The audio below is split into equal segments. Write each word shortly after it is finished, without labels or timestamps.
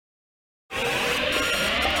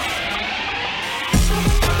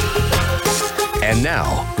And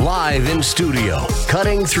now, live in studio,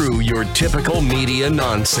 cutting through your typical media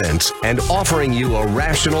nonsense and offering you a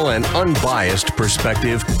rational and unbiased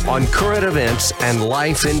perspective on current events and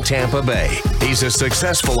life in Tampa Bay. He's a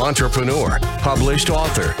successful entrepreneur, published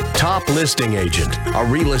author, top listing agent, a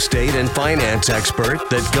real estate and finance expert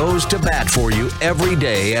that goes to bat for you every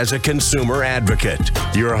day as a consumer advocate.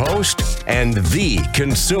 Your host and the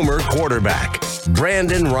consumer quarterback,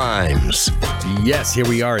 Brandon Rhymes. Yes, here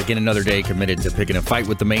we are again, another day committed to picking a fight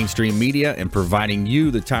with the mainstream media and providing you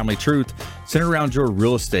the timely truth centered around your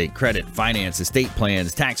real estate, credit, finance, estate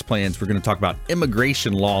plans, tax plans. We're going to talk about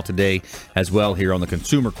immigration law today as well here on the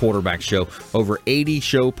Consumer Quarterback Show. Over 80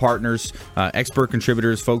 show partners, expert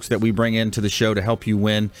contributors, folks that we bring into the show to help you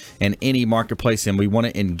win in any marketplace, and we want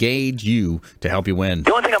to engage you to help you win.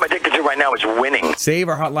 The only thing I'm addicted to right now is winning. Save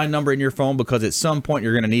our hotline number in your phone because at some point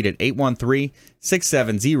you're going to need it.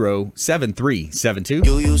 813-670-7372.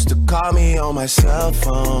 You used to call me on my cell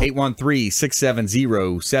phone.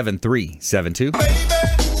 813-670-7372.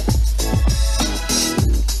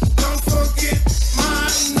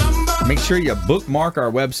 Make sure you bookmark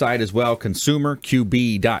our website as well,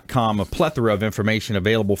 consumerqb.com. A plethora of information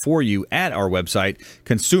available for you at our website,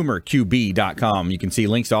 consumerqb.com. You can see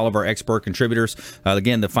links to all of our expert contributors.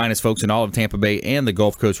 Again, the finest folks in all of Tampa Bay and the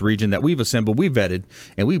Gulf Coast region that we've assembled, we've vetted,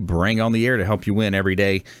 and we bring on the air to help you win every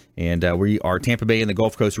day. And we are Tampa Bay and the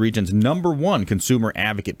Gulf Coast region's #1 consumer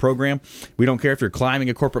advocate program. We don't care if you're climbing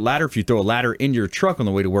a corporate ladder, if you throw a ladder in your truck on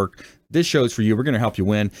the way to work. This show's for you. We're going to help you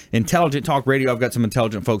win. Intelligent Talk Radio. I've got some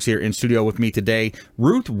intelligent folks here in studio with me today.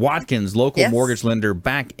 Ruth Watkins, local mortgage lender,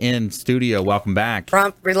 back in studio. Welcome back.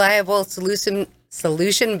 Prompt, reliable,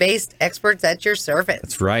 solution-based experts at your service.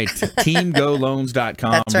 That's right.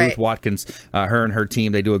 TeamGoLoans.com. That's right. Ruth Watkins, her and her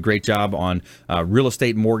team, they do a great job on real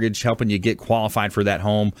estate mortgage, helping you get qualified for that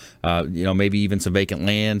home, maybe even some vacant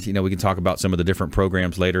land. We can talk about some of the different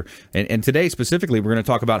programs later. And today, specifically, we're going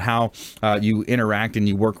to talk about how you interact and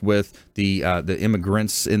you work with the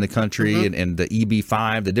immigrants in the country and the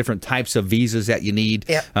EB-5, the different types of visas that you need,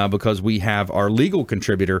 because we have our legal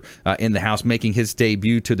contributor in the house making his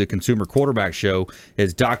debut to the Consumer Quarterback Show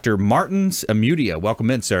is Dr. Martins Amudia. Welcome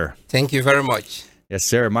in, sir. Thank you very much. Yes,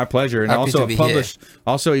 sir. My pleasure. And Happy to be here.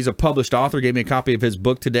 Also, he's a published author. Gave me a copy of his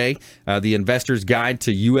book today, The Investor's Guide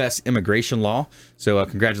to U.S. Immigration Law. So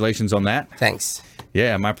congratulations on that. Thanks.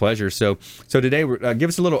 Yeah, my pleasure. So today, give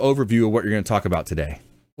us a little overview of what you're going to talk about today.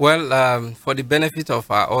 Well, for the benefit of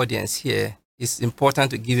our audience here, it's important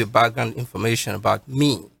to give you background information about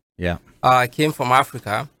me. Yeah. I came from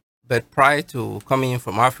Africa. But prior to coming in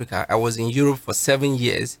from Africa, I was in Europe for 7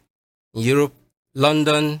 years. In Europe,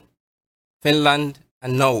 London, Finland,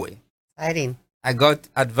 and Norway. Exciting. I got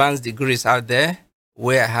advanced degrees out there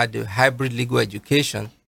where I had a hybrid legal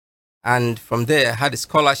education. And from there, I had a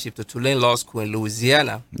scholarship to Tulane Law School in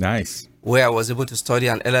Louisiana. Nice. Where I was able to study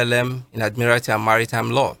an LLM in Admiralty and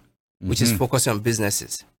Maritime Law, which is focusing on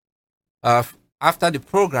businesses. After the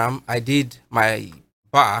program, I did my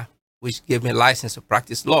bar, which gave me a license to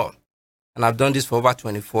practice law. And I've done this for over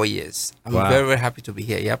 24 years. I'm very, very happy to be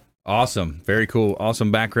here. Yep. Awesome. Very cool.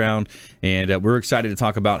 Awesome background. And we're excited to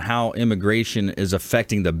talk about how immigration is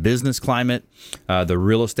affecting the business climate, the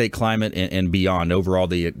real estate climate, and beyond. Overall,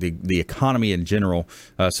 the economy in general,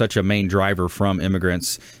 such a main driver from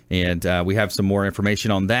immigrants. And we have some more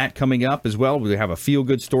information on that coming up as well. We have a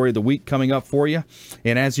feel-good story of the week coming up for you.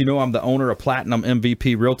 And as you know, I'm the owner of Platinum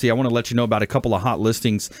MVP Realty. I want to let you know about a couple of hot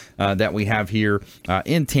listings that we have here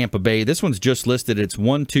in Tampa Bay. This one's just listed. It's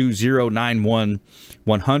 12091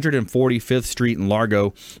 145th Street in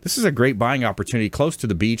Largo. This is a great buying opportunity close to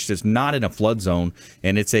the beach. It's not in a flood zone,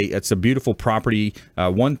 and it's a beautiful property.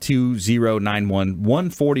 12091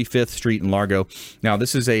 145th Street in Largo. Now,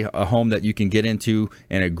 this is a home that you can get into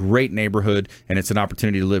in a great neighborhood, and it's an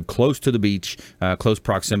opportunity to live close to the beach, close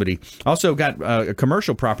proximity. Also got a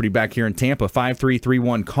commercial property back here in Tampa,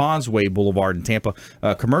 5331 Causeway Boulevard in Tampa,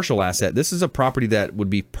 commercial asset. This is a property that would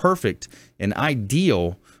be perfect and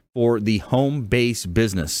ideal for the home-based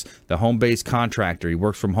business, the home-based contractor. He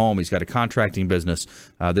works from home. He's got a contracting business.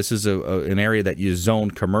 This is an area that you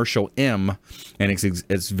zone commercial M, and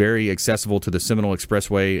it's very accessible to the Seminole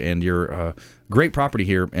Expressway, and your great property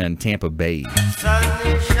here in Tampa Bay.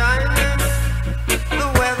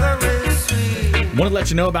 1 Want to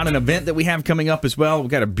let you know about an event that we have coming up as well.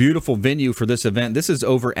 We've got a beautiful venue for this event. This is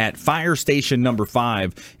over at Fire Station number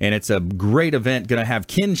 5, and it's a great event. Going to have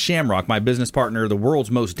Ken Shamrock, my business partner, the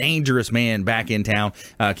world's most dangerous man, back in town.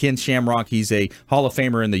 Ken Shamrock, he's a Hall of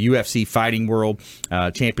Famer in the UFC fighting world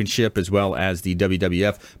championship as well as the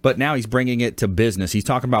WWF, but now he's bringing it to business. He's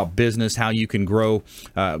talking about business, how you can grow,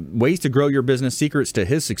 ways to grow your business, secrets to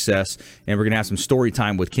his success, and we're going to have some story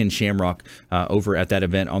time with Ken Shamrock over at that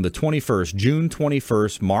event on the 21st, June 21st.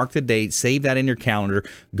 Mark the date, save that in your calendar,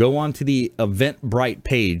 go on to the Eventbrite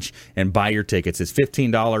page and buy your tickets. It's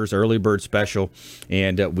 $15 early bird special,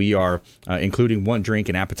 and we are including one drink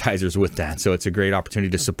and appetizers with that. So it's a great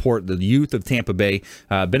opportunity to support the youth of Tampa Bay,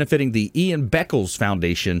 benefiting the Ian Beckles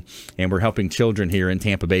Foundation, and we're helping children here in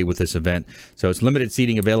Tampa Bay with this event. So it's limited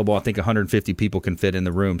seating available. I think 150 people can fit in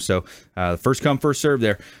the room. So first come, first serve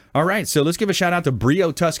there. All right, so let's give a shout out to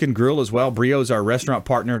Brio Tuscan Grill as well. Brio is our restaurant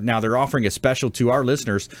partner. Now they're offering a special to our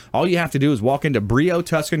listeners. All you have to do is walk into Brio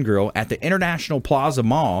Tuscan Grill at the International Plaza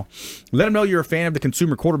Mall. Let them know you're a fan of the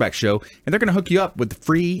Consumer Quarterback Show, and they're going to hook you up with the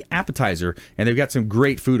free appetizer. And they've got some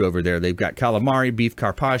great food over there. They've got calamari, beef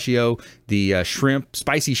carpaccio, the shrimp,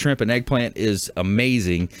 spicy shrimp and eggplant is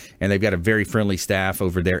amazing. And they've got a very friendly staff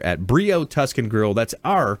over there at Brio Tuscan Grill. That's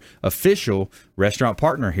our official restaurant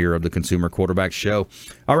partner here of the Consumer Quarterback Show.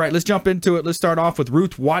 All right, let's jump into it. Let's start off with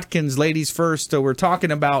Ruth Watkins, ladies first. So we're talking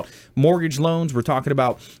about mortgage loans. We're talking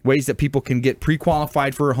about ways that people can get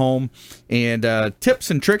pre-qualified for a home, and tips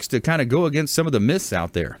and tricks to kind of go against some of the myths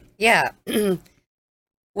out there. Yeah.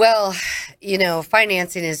 Well,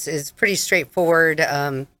 financing is pretty straightforward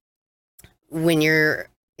when you're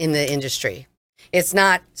in the industry. It's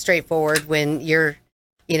not straightforward when you're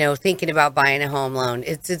thinking about buying a home loan.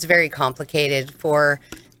 It's very complicated for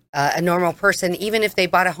a normal person, even if they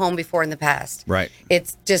bought a home before in the past. Right.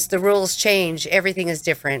 It's just the rules change. Everything is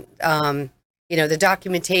different. The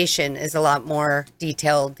documentation is a lot more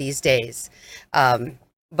detailed these days.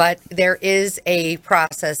 But there is a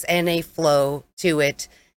process and a flow to it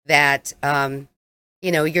that,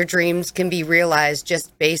 your dreams can be realized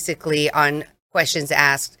just basically on questions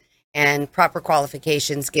asked and proper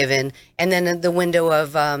qualifications given, and then the window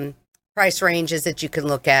of price ranges that you can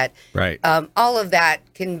look at. Right. All of that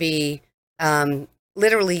can be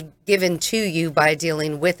literally given to you by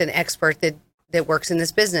dealing with an expert that works in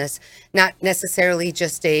this business, not necessarily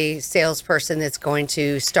just a salesperson that's going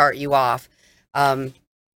to start you off.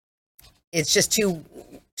 It's just two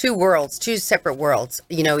worlds, two separate worlds.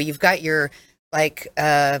 You've got your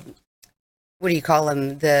what do you call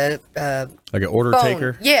them? Like an order phone.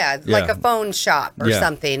 taker? Yeah, like a phone shop or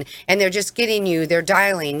something. And they're just they're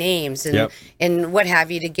dialing names and what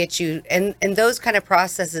have you to get you. And those kind of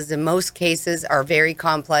processes in most cases are very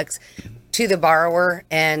complex to the borrower,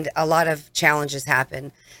 and a lot of challenges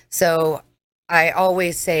happen. So I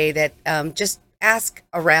always say that just ask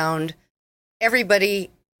around.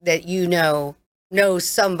 Everybody that knows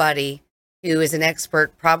somebody who is an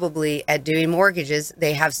expert probably at doing mortgages.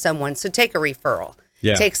 They have someone. So take a referral.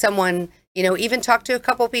 Yeah. Take someone, even talk to a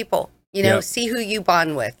couple people, see who you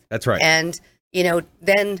bond with. That's right. And,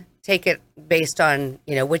 then take it based on,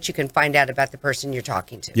 what you can find out about the person you're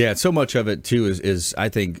talking to. Yeah, so much of it, too, is I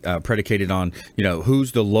think, predicated on,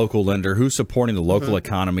 who's the local lender, who's supporting the local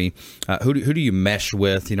economy, who do you mesh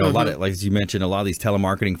with? A lot of, like as you mentioned, a lot of these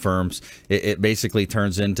telemarketing firms, it basically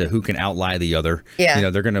turns into who can outlie the other. Yeah.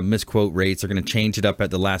 They're going to misquote rates. They're going to change it up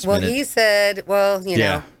at the last minute. Well, he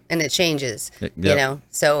said, and it changes,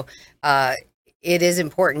 So it is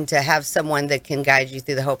important to have someone that can guide you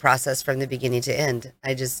through the whole process from the beginning to end.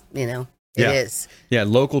 I just, it is. Yeah,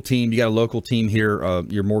 local team. You got a local team here.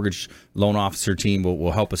 Your mortgage loan officer team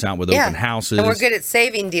will help us out with open houses. And we're good at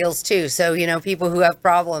saving deals, too. So, people who have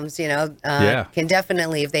problems, can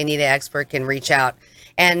definitely, if they need an expert, can reach out.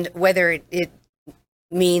 And whether it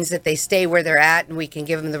means that they stay where they're at and we can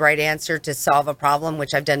give them the right answer to solve a problem,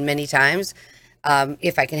 which I've done many times,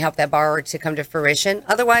 if I can help that borrower to come to fruition.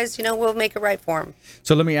 Otherwise, we'll make it right for them.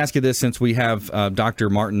 So let me ask you this, since we have Dr.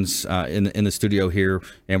 Martins in the studio here,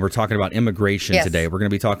 and we're talking about immigration today. We're going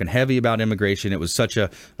to be talking heavy about immigration. It was such a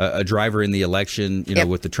driver in the election,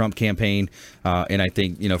 with the Trump campaign. And I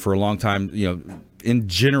think, for a long time, in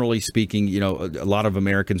generally speaking, a lot of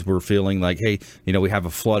Americans were feeling like, hey, we have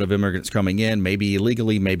a flood of immigrants coming in, maybe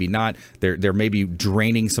illegally, maybe not. They're maybe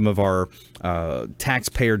draining some of our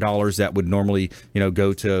taxpayer dollars that would normally,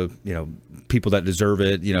 go to, people that deserve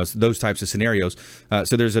it, those types of scenarios.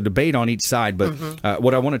 So there's a debate on each side, but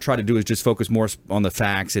what I want to try to do is just focus more on the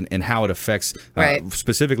facts and how it affects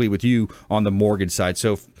specifically with you on the mortgage side.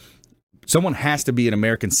 So someone has to be an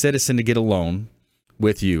American citizen to get a loan.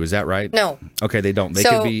 with you. Is that right? No. Okay, they don't. They So,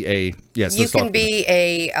 could be a yes. You let's talk can be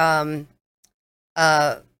a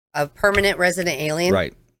permanent resident alien.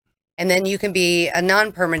 right. And then you can be a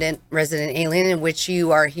non-permanent resident alien in which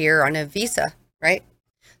you are here on a visa, right?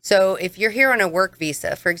 So if you're here on a work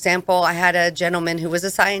visa, for example, I had a gentleman who was a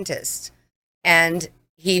scientist, and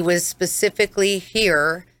he was specifically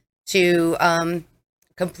here to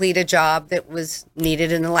complete a job that was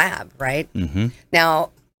needed in the lab, right? Mm-hmm. Now,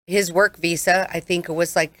 his work visa, I think it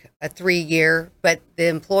was like a 3-year, but the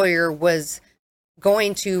employer was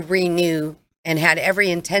going to renew and had every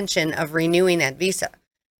intention of renewing that visa.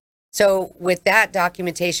 So with that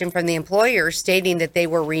documentation from the employer stating that they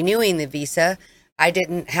were renewing the visa, I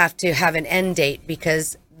didn't have to have an end date,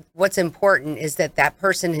 because what's important is that that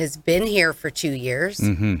person has been here for 2 years.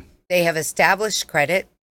 Mm-hmm. They have established credit.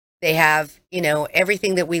 They have,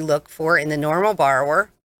 everything that we look for in the normal borrower.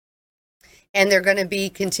 And they're going to be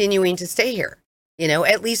continuing to stay here,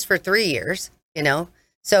 at least for 3 years,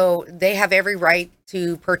 So they have every right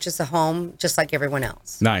to purchase a home just like everyone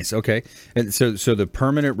else. Nice. Okay. And so the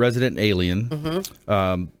permanent resident alien,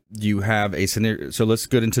 Mm-hmm. you have a scenario. So let's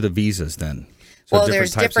get into the visas then. So Well,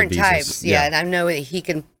 there's different of types. visas. Yeah. And I know that he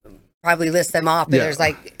can probably list them off, but Yeah. there's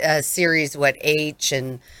like a series, H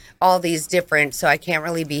and all these different. So I can't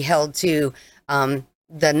really be held to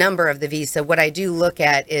the number of the visa. What I do look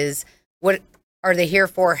at is, what are they here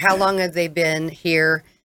for? How long have they been here?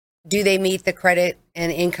 Do they meet the credit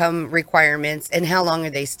and income requirements, and how long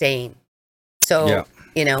are they staying? So,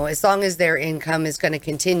 as long as their income is going to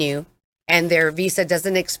continue and their visa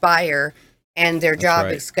doesn't expire and their job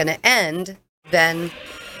right. is going to end, then,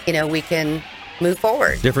 we can move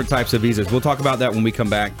forward. Different types of visas. We'll talk about that when we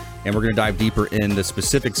come back, and we're going to dive deeper in the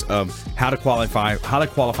specifics of how to qualify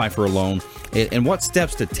for a loan, and what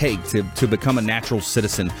steps to take to become a natural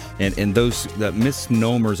citizen, and those the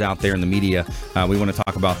misnomers out there in the media. We want to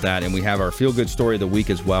talk about that, and we have our feel-good story of the week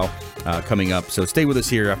as well coming up. So stay with us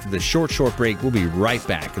here after this short break. We'll be right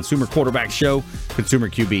back. Consumer Quarterback Show,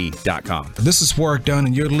 ConsumerQB.com. This is Warwick Dunn,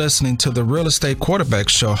 and you're listening to the Real Estate Quarterback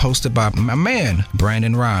Show, hosted by my man,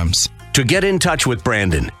 Brandon Rhymes. To get in touch with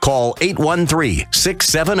Brandon, call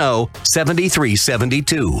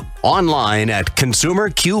 813-670-7372. Online at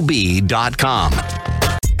ConsumerQB.com.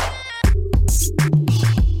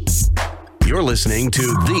 You're listening to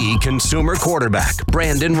the Consumer Quarterback,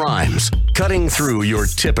 Brandon Rhymes, cutting through your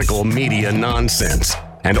typical media nonsense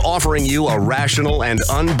and offering you a rational and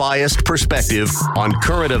unbiased perspective on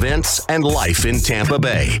current events and life in Tampa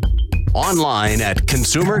Bay. Online at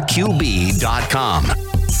ConsumerQB.com.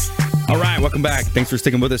 All right, welcome back. Thanks for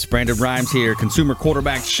sticking with us. Brandon Rhymes here, Consumer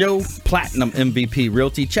Quarterback Show, Platinum MVP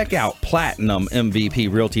Realty. Check out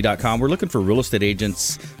PlatinumMVPRealty.com. We're looking for real estate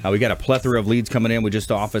agents. We got a plethora of leads coming in. We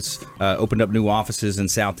just opened up new offices in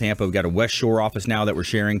South Tampa. We've got a West Shore office now that we're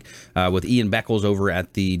sharing with Ian Beckles over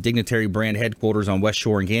at the Dignitary brand headquarters on West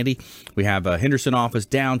Shore and Gandy. We have a Henderson office,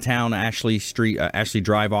 downtown Ashley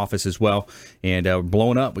Drive office as well. And we're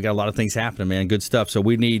blowing up. We got a lot of things happening, man. Good stuff. So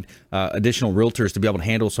we need additional realtors to be able to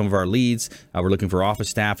handle some of our leads. We're looking for office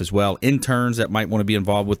staff as well, interns that might want to be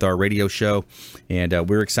involved with our radio show, and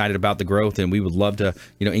we're excited about the growth, and we would love to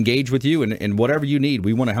engage with you and whatever you need.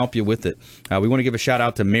 We want to help you with it. We want to give a shout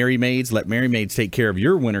out to Mary Maids. Let Mary Maids take care of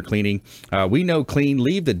your winter cleaning. We know clean.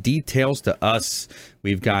 Leave the details to us.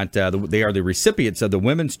 We've got, they are the recipients of the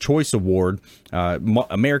Women's Choice Award.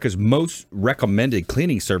 America's most recommended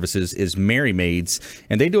cleaning services is Mary Maids,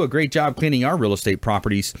 and they do a great job cleaning our real estate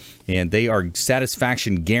properties, and they are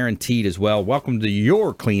satisfaction guaranteed as well. Welcome to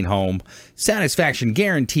your clean home. Satisfaction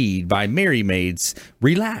guaranteed by Mary Maids.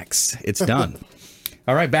 Relax. It's done.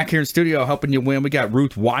 All right, back here in studio helping you win. We got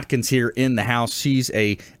Ruth Watkins here in the house. She's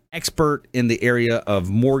a expert in the area of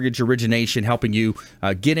mortgage origination, helping you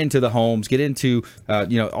get into the homes, get into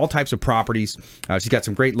all types of properties. She's got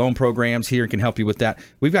some great loan programs here and can help you with that.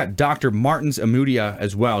 We've got Dr. Martins Amudia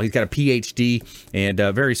as well. He's got a PhD and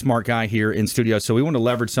a very smart guy here in studio. So we want to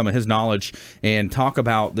leverage some of his knowledge and talk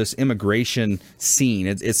about this immigration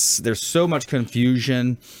scene. There's so much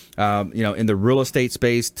confusion. In the real estate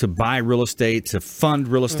space, to buy real estate, to fund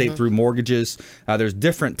real estate through mortgages. There's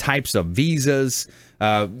different types of visas.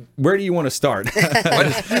 Where do you want to start?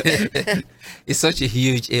 It's such a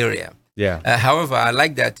huge area. Yeah. However, I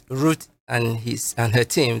like that Ruth and her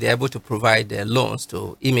team, they're able to provide loans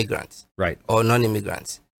to immigrants, right, or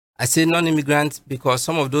non-immigrants. I say non-immigrants because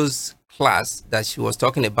some of those class that she was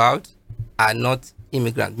talking about are not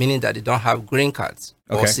immigrants, meaning that they don't have green cards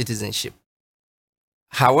or citizenship.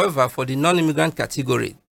 However, for the non-immigrant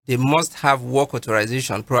category, they must have work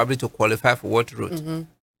authorization probably to qualify for what Ruth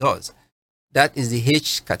does. That is the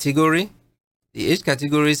H category. The age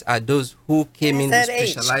categories are those who came in with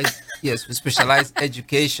H. specialized, yes, with specialized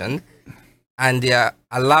education, and they are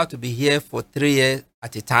allowed to be here for 3 years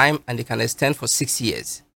at a time, and they can extend for 6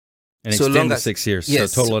 years. And So extend long to as- 6 years.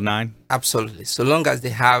 yes. So total of 9. Absolutely. So long as they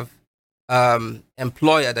have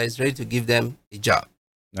employer that is ready to give them a job.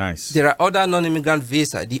 Nice. There are other non-immigrant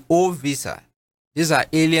visa, the O visa. These are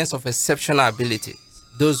aliens of exceptional ability.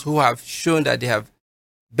 Those who have shown that they have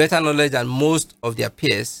better knowledge than most of their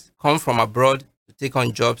peers, come from abroad to take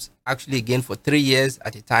on jobs, actually again for 3 years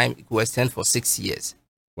at a time, it will extend for 6 years.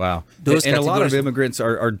 Wow. Those And a lot of categories- immigrants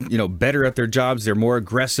are better at their jobs. They're more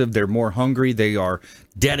aggressive. They're more hungry. They are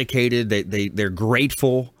dedicated. They're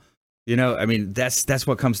grateful. I mean, that's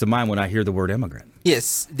what comes to mind when I hear the word immigrant.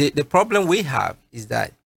 Yes, the problem we have is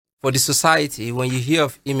that for the society, when you hear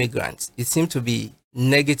of immigrants, it seems to be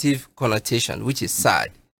negative connotation, which is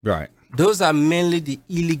sad. Right. Those are mainly the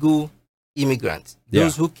illegal immigrants,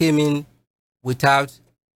 those who came in without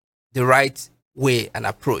the right way and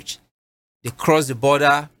approach. They cross the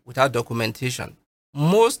border without documentation.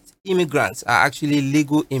 Most immigrants are actually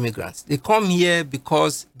legal immigrants. They come here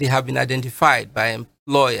because they have been identified by an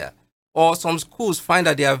employer, or some schools find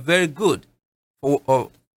that they are very good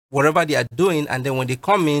or whatever they are doing, and then when they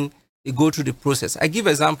come in, they go through the process. I give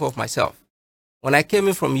an example of myself. When I came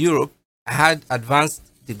in from Europe, I had advanced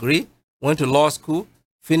degree, went to law school,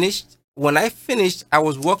 finished. When I finished, I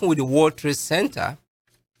was working with the World Trade Center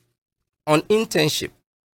on internship.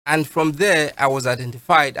 And from there, I was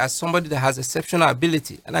identified as somebody that has exceptional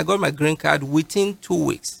ability. And I got my green card within 2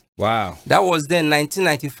 weeks. Wow. That was then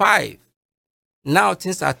 1995. Now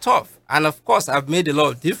things are tough. And of course, I've made a lot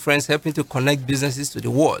of difference helping to connect businesses to the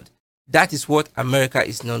world. That is what America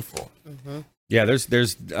is known for. Mm-hmm. Yeah,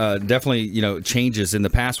 there's definitely changes in the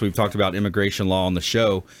past. We've talked about immigration law on the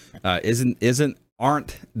show.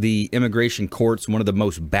 Aren't the immigration courts one of the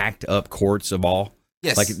most backed up courts of all?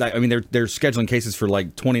 Yes. Like, I mean, they're scheduling cases for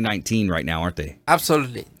like 2019 right now, aren't they?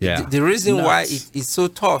 Absolutely. Yeah. The reason why Nuts. it is so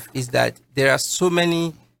tough is that there are so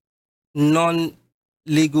many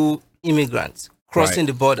non-legal immigrants crossing Right.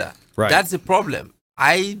 the border. Right. That's the problem.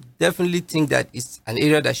 I definitely think that it's an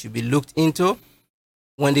area that should be looked into.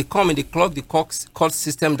 When they come in, they clog the court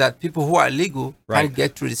system that people who are legal Right. can't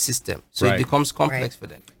get through the system. So Right. it becomes complex Right. for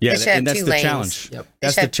them. Yeah, They should have and that's 2 the lanes. challenge. Yep. They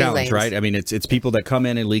That's should the have 2 challenge, lanes. right? I mean, it's people that come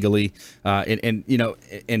in illegally, and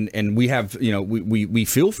we have we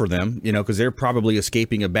feel for them, because they're probably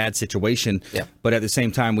escaping a bad situation. Yep. But at the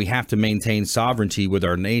same time, we have to maintain sovereignty with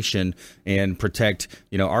our nation and protect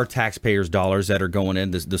our taxpayers' dollars that are going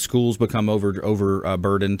in. The schools become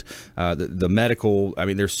overburdened. The medical. I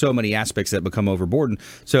mean, there's so many aspects that become overburdened.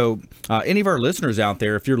 So any of our listeners out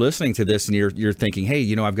there, if you're listening to this and you're thinking,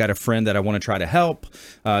 hey, I've got a friend that I want to try to help,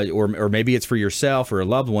 or maybe it's for yourself or a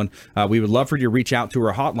loved one, we would love for you to reach out to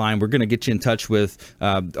our hotline. We're going to get you in touch with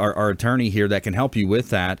our attorney here that can help you with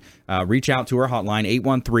that. Reach out to our hotline,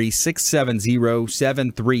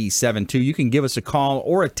 813-670-7372. You can give us a call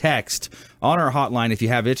or a text on our hotline if you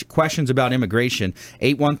have questions about immigration,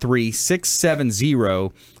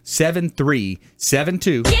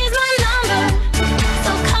 813-670-7372. Here's my number,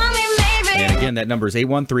 so call me maybe. And again, that number is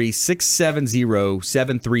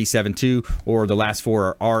 813-670-7372, or the last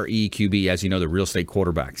 4 are REQB, as you know, the real estate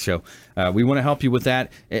quarterback. So we want to help you with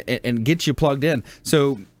that and get you plugged in.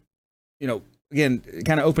 So, again,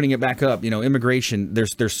 kind of opening it back up, immigration,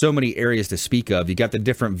 there's so many areas to speak of. You got the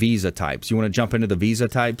different visa types. You want to jump into the visa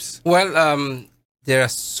types? Well, there are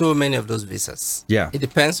so many of those visas. Yeah. It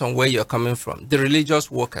depends on where you're coming from. The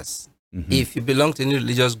religious workers, if you belong to any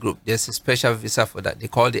religious group, there's a special visa for that. They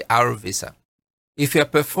call the R visa. If you're a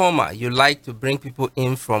performer, you like to bring people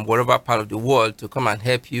in from whatever part of the world to come and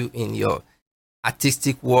help you in your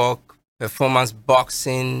artistic work, performance,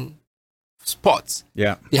 boxing, sports.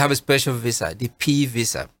 Yeah. They have a special visa, the P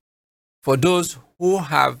visa. For those who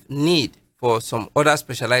have need for some other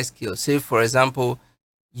specialized skills, say, for example,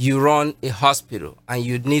 you run a hospital and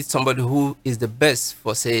you need somebody who is the best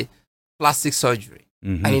for, say, plastic surgery.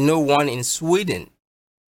 Mm-hmm. And you know one in Sweden,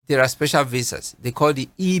 there are special visas. They call the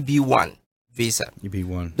EB1 visa.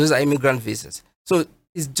 EB1. Those are immigrant visas. So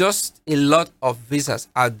it's just a lot of visas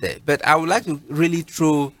out there. But I would like to really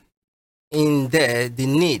throw in there the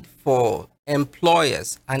need for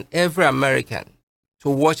employers and every American to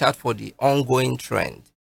watch out for the ongoing trend.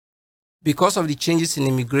 Because of the changes in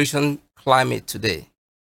immigration climate today,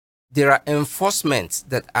 there are enforcements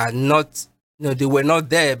that are not, they were not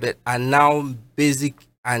there, but are now basic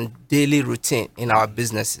and daily routine in our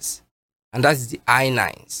businesses. And that is the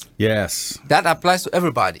I-9s. Yes. That applies to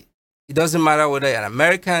everybody. It doesn't matter whether you're an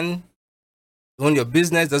American, you own your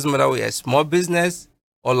business, doesn't matter whether you're a small business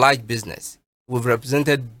or large business. we've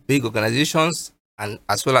represented big organizations and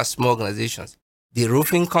as well as small organizations. The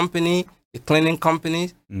roofing company, the cleaning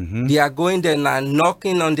companies, they are going there now,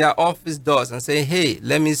 knocking on their office doors and saying, hey,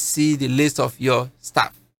 let me see the list of your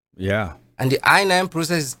staff. Yeah. And the I-9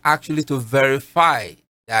 process is actually to verify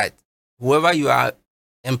that whoever you are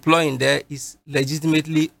employing there is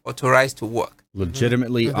legitimately authorized to work.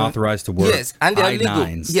 Legitimately authorized to work. Yes, and they are legal.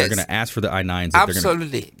 I-9s. Yes. They're going to ask for the I-9s.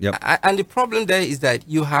 Absolutely. Yep. And the problem there is that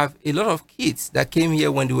you have a lot of kids that came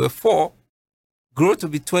here when they were 4, grow to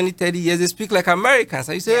be 20, 30 years, they speak like Americans.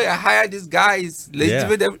 And you say, hey, I hired this guy, is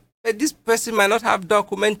legitimate. But this person might not have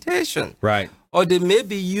documentation. Right. Or they may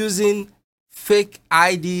be using fake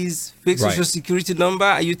IDs, fake social security number,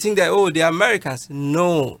 and you think that, oh, they're Americans.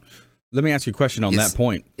 No. Let me ask you a question on that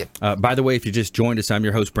point. Yep. By the way, if you just joined us, I'm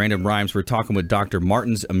your host, Brandon Rhymes. We're talking with Dr.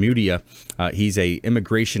 Martins Amudia. He's a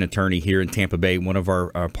immigration attorney here in Tampa Bay, one of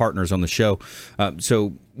our partners on the show.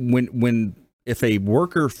 So if a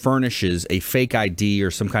worker furnishes a fake ID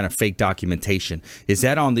or some kind of fake documentation, is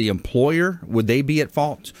that on the employer? Would they be at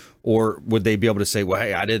fault? Or would they be able to say, well,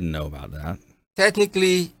 hey, I didn't know about that?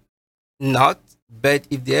 Technically not, but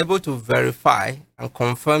if they're able to verify and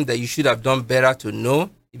confirm that you should have done better to know,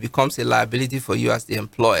 it becomes a liability for you as the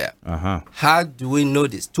employer. How do we know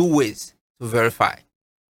this? 2 ways to verify.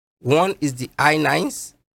 One is the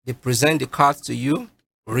I-9s. They present the cards to you,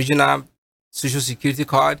 original social security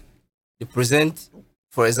card. They present,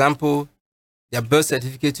 for example, their birth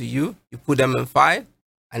certificate to you. You put them in file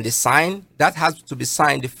and they sign. That has to be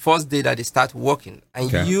signed the first day that they start working. And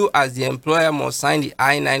you as the employer must sign the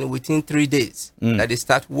I-9 within 3 days that they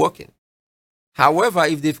start working. However,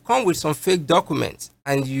 if they've come with some fake documents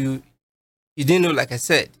and you didn't know, like I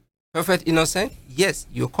said, perfect innocent, yes,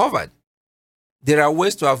 you're covered. There are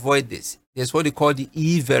ways to avoid this. There's what they call the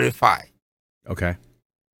E-Verify. Okay.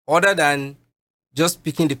 Other than just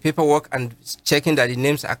picking the paperwork and checking that the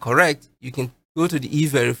names are correct, you can go to the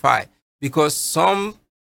E-Verify, because some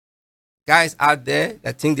guys out there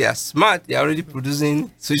that think they are smart, they're already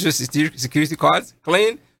producing social security cards,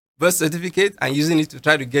 clean birth certificate, and using it to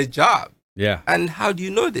try to get a job. Yeah. And how do you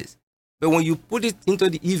know this? But when you put it into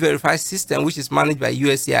the E-Verify system, which is managed by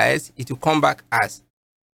USCIS, it will come back as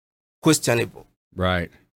questionable. Right.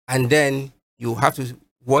 And then you have to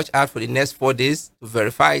watch out for the next 4 days to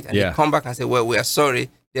verify it. And they come back and say, well, we are sorry,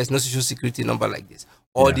 there's no social security number like this.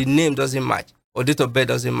 Or the name doesn't match, or date of birth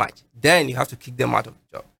doesn't match. Then you have to kick them out of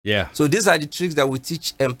the job. Yeah. So these are the tricks that we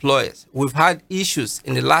teach employers. We've had issues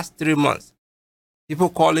in the last 3 months. People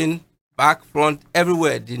calling back, front,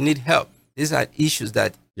 everywhere. They need help. These are issues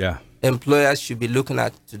that employers should be looking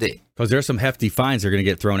at today. Because there's some hefty fines that are going to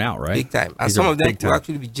get thrown out, right? Big time. And some of them will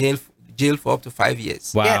actually be jailed for up to 5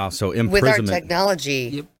 years. Wow. So imprisonment. With our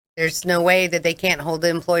technology, there's no way that they can't hold the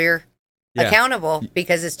employer accountable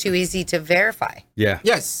because it's too easy to verify. Yeah.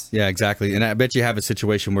 Yes. Yeah, exactly. And I bet you have a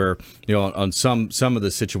situation where, you know, on some of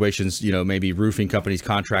the situations, you know, maybe roofing companies,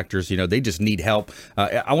 contractors, you know, they just need help.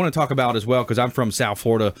 I want to talk about as well, because I'm from South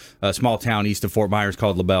Florida, a small town east of Fort Myers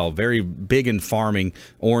called LaBelle, very big in farming,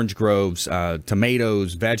 orange groves,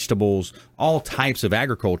 tomatoes, vegetables, all types of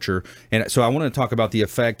agriculture. And so I want to talk about the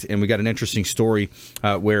effect, and we got an interesting story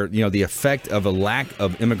where, you know, the effect of a lack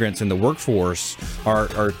of immigrants in the workforce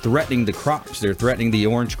are threatening the crops. They're threatening the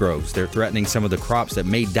orange groves. They're threatening some of the crops that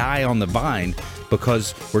may die on the vine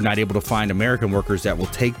because we're not able to find American workers that will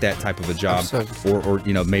take that type of a job, or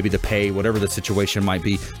you know, maybe the pay, whatever the situation might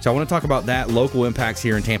be. So I want to talk about that, local impacts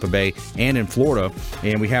here in Tampa Bay and in Florida.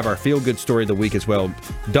 And we have our feel-good story of the week as well.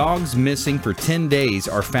 Dogs missing for 10 days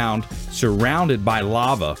are found surrounded by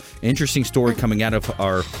lava. Interesting story coming out of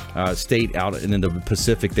our state out in the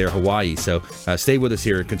Pacific there, Hawaii. So stay with us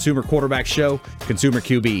here at Consumer Quarterback Show,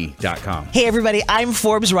 ConsumerQB.com. Hey everybody, I'm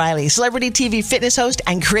Forbes Riley, celebrity TV fitness host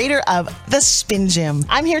and creator of The Spin Gym.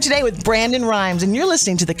 I'm here today with Brandon Rhymes, and you're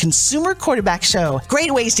listening to the Consumer Quarterback Show.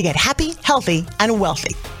 Great ways to get happy, healthy, and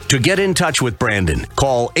wealthy. To get in touch with Brandon,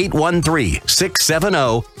 call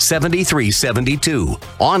 813-670-7372.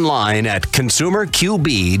 Online at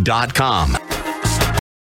ConsumerQB.com.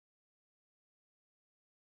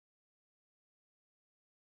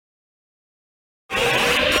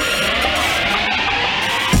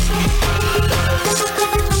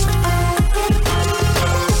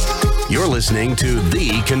 You're listening to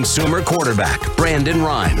The Consumer Quarterback, Brandon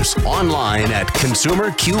Rhymes, online at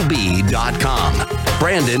ConsumerQB.com.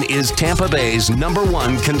 Brandon is Tampa Bay's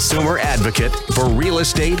 #1 consumer advocate for real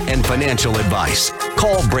estate and financial advice.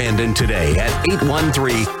 Call Brandon today at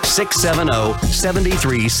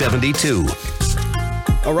 813-670-7372.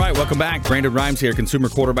 All right, welcome back. Brandon Rhymes here, Consumer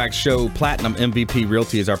Quarterback Show. Platinum MVP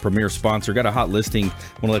Realty is our premier sponsor. Got a hot listing I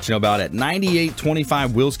want to let you know about at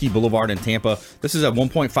 9825 Wilski Boulevard in Tampa. This is a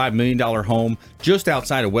 $1.5 million home just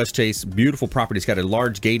outside of West Chase. Beautiful property. It's got a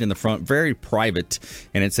large gate in the front, very private,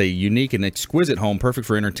 and it's a unique and exquisite home, perfect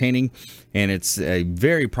for entertaining. And it's a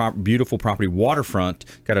very beautiful property, waterfront.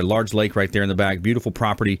 Got a large lake right there in the back. Beautiful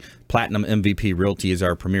property. Platinum MVP Realty is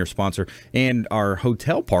our premier sponsor. And our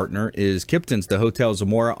hotel partner is Kipton's, the Hotel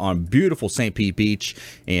Zamora on beautiful St. Pete Beach.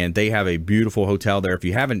 And they have a beautiful hotel there. If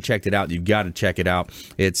you haven't checked it out, you've got to check it out.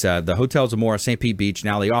 It's the Hotel Zamora, St. Pete Beach.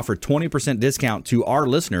 Now, they offer 20% discount to our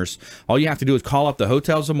listeners. All you have to do is call up the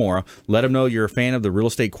Hotel Zamora, let them know you're a fan of the Real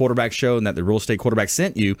Estate Quarterback Show and that the Real Estate Quarterback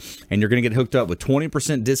sent you, and you're going to get hooked up with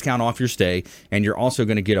 20% discount off your stay. And you're also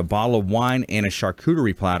going to get a bottle of wine and a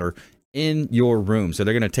charcuterie platter in your room. So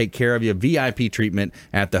they're going to take care of you. VIP treatment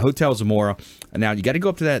at the Hotel Zamora. Now, you got to go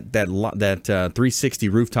up to that 360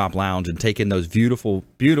 rooftop lounge and take in those beautiful,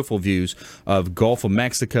 beautiful views of Gulf of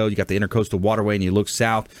Mexico. You got the Intercoastal Waterway, and you look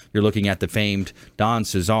south. You're looking at the famed Don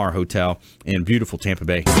Cesar Hotel in beautiful Tampa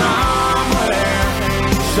Bay. Somewhere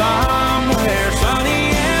sunny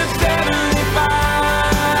and 75.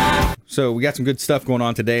 So we got some good stuff going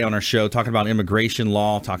on today on our show, talking about immigration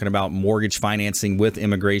law, talking about mortgage financing with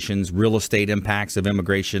immigrations, real estate impacts of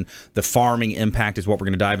immigration, the farming impact is what we're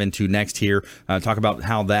going to dive into next here. Talk about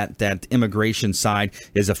how that immigration side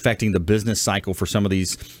is affecting the business cycle for some of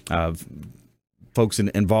these folks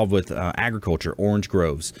involved with agriculture, orange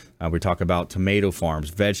groves. We talk about tomato farms,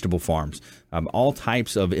 vegetable farms, all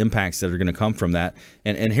types of impacts that are going to come from that.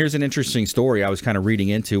 And here's an interesting story I was kind of reading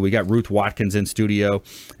into. We got Ruth Watkins in studio.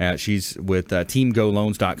 She's with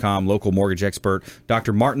teamgoloans.com, local mortgage expert.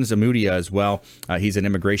 Dr. Martin Zamudia as well. He's an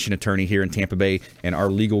immigration attorney here in Tampa Bay and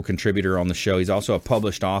our legal contributor on the show. He's also a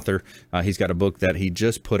published author. He's got a book that he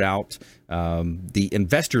just put out, The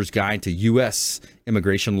Investor's Guide to U.S.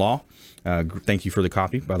 Immigration Law. Thank you for the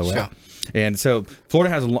copy, by the way. Sure. And so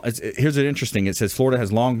Florida here's an interesting, it says Florida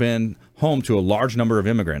has long been home to a large number of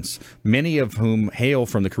immigrants, many of whom hail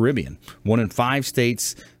from the Caribbean. One of five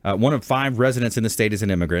residents in the state is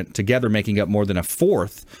an immigrant, together making up more than a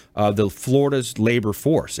fourth of the Florida's labor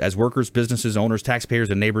force. As workers, businesses, owners,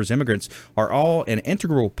 taxpayers, and neighbors, immigrants are all an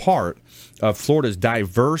integral part of Florida's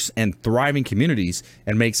diverse and thriving communities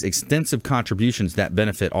and makes extensive contributions that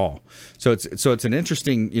benefit all. So it's an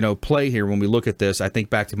interesting, play here when we look at this. I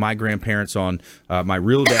think back to my grandparents on my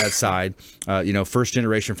real dad's side, first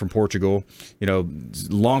generation from Portugal,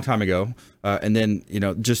 long time ago. And then,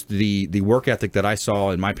 just the work ethic that I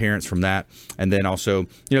saw in my parents from that. And then also,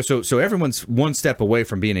 so everyone's one step away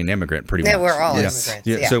from being an immigrant pretty much. We're all immigrants.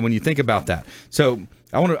 Yeah. So when you think about that, so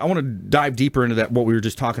I want to dive deeper into that, what we were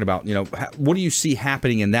just talking about. What do you see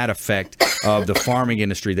happening in that effect of the farming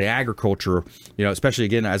industry, the agriculture, especially,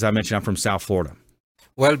 again, as I mentioned, I'm from South Florida.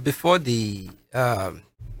 Well, before the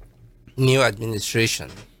new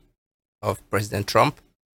administration of President Trump,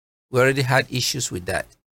 we already had issues with that.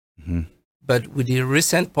 Mm-hmm. But with the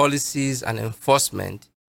recent policies and enforcement,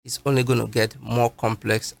 it's only going to get more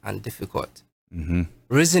complex and difficult. Mm-hmm.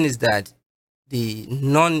 Reason is that the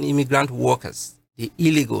non-immigrant workers, the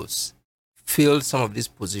illegals, filled some of these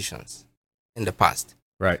positions in the past.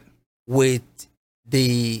 Right. With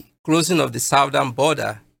the closing of the southern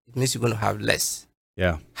border, it means you're going to have less.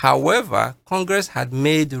 Yeah. However, Congress had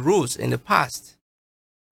made rules in the past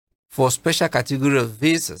for special category of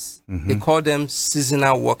visas. Mm-hmm. They call them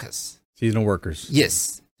seasonal workers. Seasonal workers.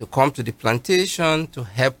 Yes, to come to the plantation to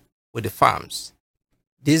help with the farms.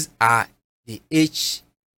 These are the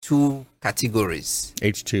H2 categories.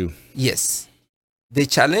 H2. Yes. The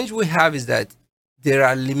challenge we have is that there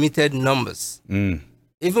are limited numbers. Mm.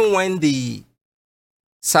 Even when the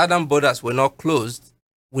southern borders were not closed,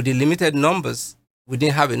 with the limited numbers, we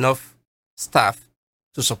didn't have enough staff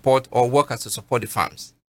to support or workers to support the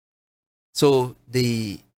farms. So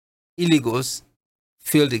the illegals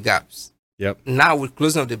fill the gaps. Yep. Now with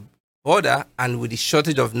closing of the border and with the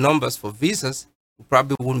shortage of numbers for visas, we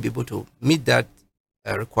probably wouldn't be able to meet that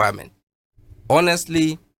requirement.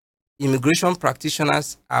 Honestly, immigration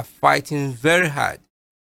practitioners are fighting very hard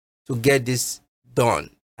to get this done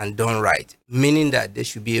and done right, meaning that there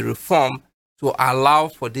should be a reform to allow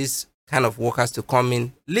for these kind of workers to come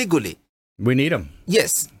in legally. We need them.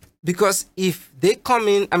 Yes, because if they come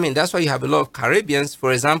in, that's why you have a lot of Caribbeans,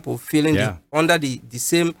 for example, feeling under the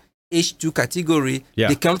same H2 category. Yeah.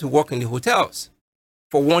 They come to work in the hotels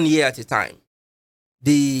for 1 year at a time.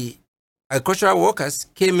 The agricultural workers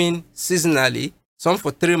came in seasonally, some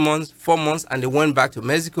for 3 months, 4 months, and they went back to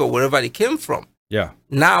Mexico or wherever they came from. Yeah.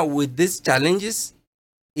 Now, with these challenges,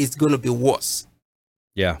 it's going to be worse.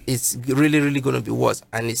 Yeah. it's really, really going to be worse.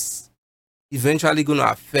 And it's eventually going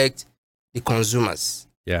to affect the consumers.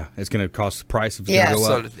 Yeah, it's going to cost the price of Yeah. go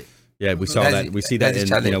up. Absolutely. Yeah, we saw that. We see that that's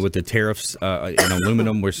the in, challenge. with the tariffs in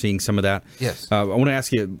aluminum. We're seeing some of that. Yes. I want to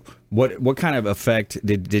ask you, what kind of effect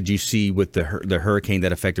did you see with the hurricane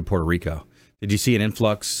that affected Puerto Rico? Did you see an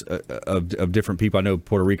influx of different people? I know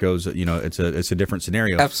Puerto Rico's, it's a different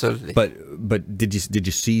scenario. Absolutely. But did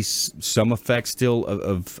you see some effect still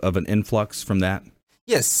of an influx from that?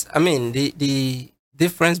 Yes. I mean, the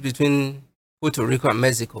difference between Puerto Rico and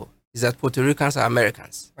Mexico is that Puerto Ricans are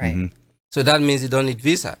Americans. Right. Mhm. So that means they don't need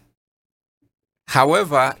visa.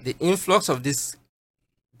 However, the influx of this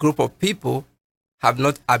group of people have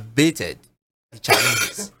not abated the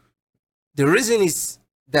challenges. The reason is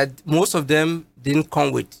that most of them didn't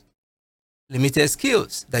come with limited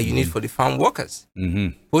skills that you need for the farm workers.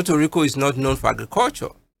 Mm-hmm. Puerto Rico is not known for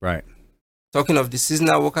agriculture. Right. Talking of the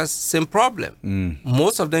seasonal workers, same problem. Mm.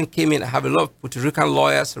 Most of them came in. I have a lot of Puerto Rican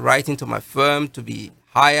lawyers writing to my firm to be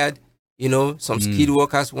hired. Some skilled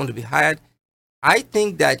workers want to be hired. I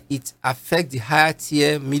think that it affects the higher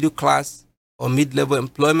tier, middle class or mid-level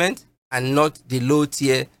employment and not the low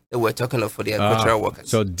tier that we're talking of for the agricultural workers.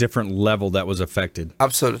 So a different level that was affected.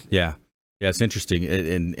 Absolutely. Yeah. Yeah, it's interesting.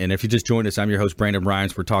 And if you just joined us, I'm your host, Brandon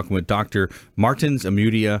Rhymes. We're talking with Dr. Martins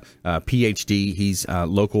Amudia, PhD. He's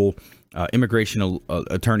local immigration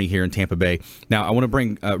attorney here in Tampa Bay. Now, I want to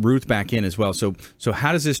bring Ruth back in as well. So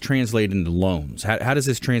how does this translate into loans? How does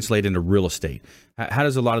this translate into real estate? How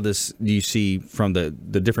does a lot of this, do you see from the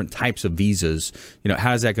different types of visas,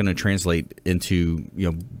 how is that going to translate into,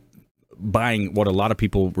 buying what a lot of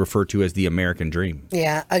people refer to as the American dream?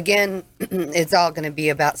 Yeah. Again, it's all going to be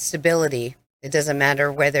about stability. It doesn't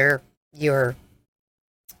matter whether you're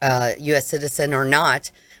a U.S. citizen or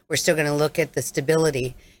not. We're still going to look at the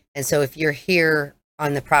stability. And so if you're here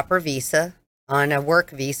on the proper visa, on a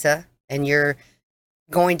work visa, and you're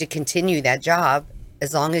going to continue that job,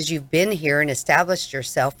 as long as you've been here and established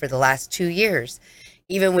yourself for the last 2 years.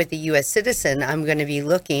 Even with the U.S. citizen, I'm going to be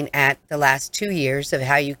looking at the last 2 years of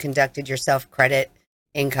how you conducted yourself, credit,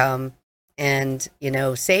 income, and,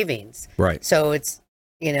 savings. Right. So it's,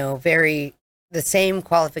 the same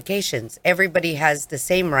qualifications. Everybody has the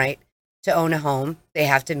same right to own a home. They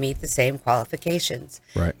have to meet the same qualifications.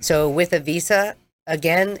 Right. So with a visa,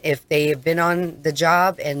 again, if they have been on the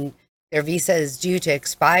job and their visa is due to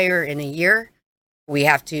expire in a year, we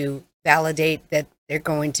have to validate that they're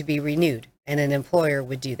going to be renewed, and an employer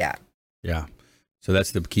would do that. Yeah. So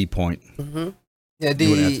that's the key point. Mm-hmm.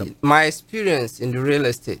 Yeah, my experience in the real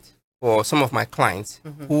estate for some of my clients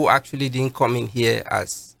who actually didn't come in here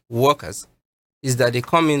as workers is that they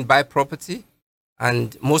come in, buy property,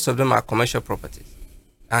 and most of them are commercial properties.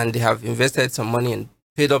 And they have invested some money and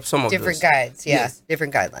paid up some of Different those. guides,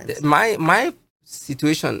 different guidelines. My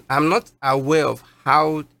situation, I'm not aware of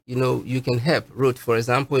how you can help Ruth, for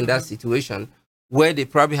example, in that situation where they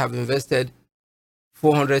probably have invested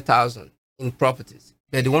 $400,000 in properties,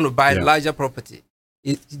 but they want to buy a larger property.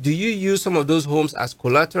 Do you use some of those homes as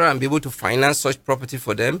collateral and be able to finance such property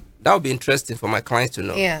for them? That would be interesting for my clients to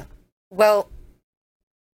know. Yeah. Well,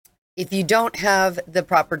 if you don't have the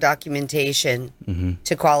proper documentation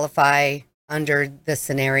to qualify under the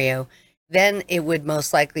scenario, then it would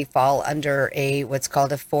most likely fall under what's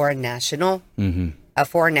called a foreign national, a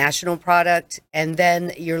foreign national product. And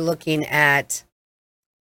then you're looking at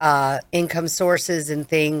income sources and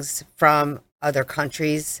things from other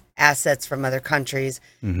countries, assets from other countries.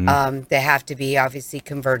 They have to be obviously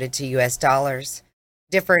converted to US dollars,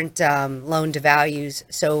 different loan to values.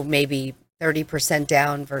 So maybe 30%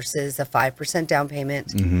 down versus a 5% down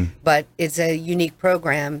payment. But it's a unique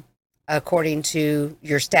program according to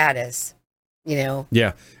your status.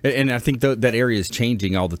 Yeah, and I think that area is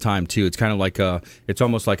changing all the time too. It's kind of like it's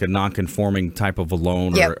almost like a non-conforming type of a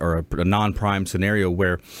loan or a non-prime scenario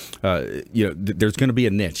where, there's going to be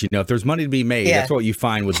a niche. If there's money to be made, that's what you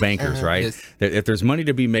find with bankers, right? Yes. If there's money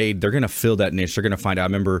to be made, they're going to fill that niche. They're going to find out. I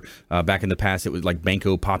remember back in the past, it was like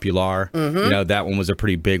Banco Popular. That one was a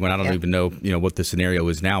pretty big one. I don't even know, what the scenario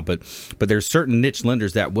is now, but there's certain niche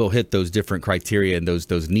lenders that will hit those different criteria and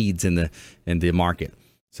those needs in the market.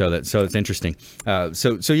 So it's interesting.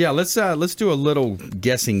 So yeah, let's do a little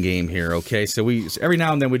guessing game here. Okay. So every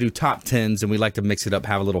now and then we do top 10s and we like to mix it up,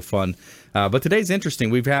 have a little fun. But today's interesting.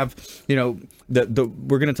 We have, we're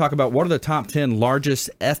going to talk about what are the top 10 largest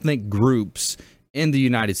ethnic groups in the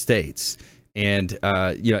United States. And,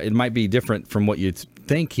 it might be different from what you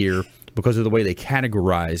think here because of the way they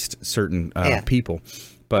categorized certain people.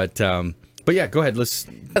 But But yeah, go ahead. Let's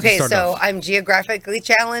Okay, start so off. I'm geographically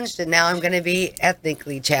challenged, and now I'm going to be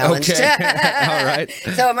ethnically challenged. Okay. All right.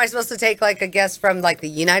 So am I supposed to take like a guess from like the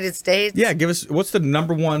United States? Yeah, give us what's the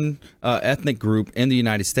number one ethnic group in the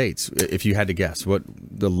United States, if you had to guess? What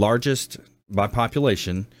the largest by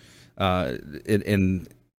population in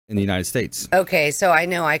the United States? Okay, so I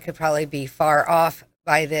know I could probably be far off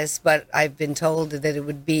by this, but I've been told that it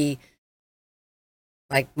would be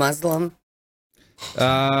like Muslim.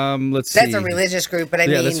 Let's see. That's a religious group, but I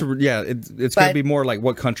mean, it's going to be more like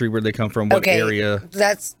what country, where they come from, what okay, area.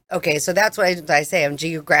 That's okay. So that's what I say. I'm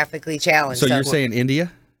geographically challenged. So you're saying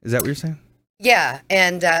India? Is that what you're saying? Yeah,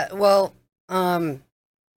 and I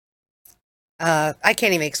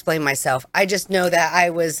can't even explain myself. I just know that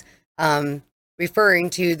I was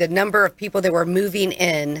referring to the number of people that were moving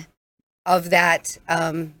in of that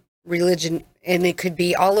religion, and it could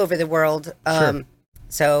be all over the world. Sure.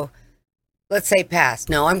 So let's say pass.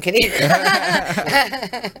 No, I'm kidding.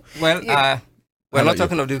 Well, we're not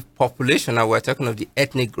talking of the population now. We're talking of the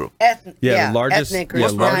ethnic group. The largest ethnic group.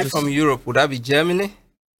 Most probably from Europe. Would that be Germany?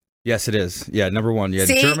 Yes, it is. Yeah, number one. Yeah,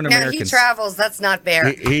 See, German now Americans. he travels. That's not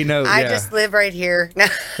fair. He knows. I yeah. just live right here.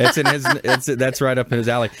 It's in his. That's right up in his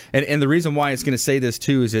alley. And the reason why it's going to say this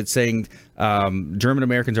too is it's saying German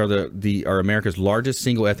Americans are America's largest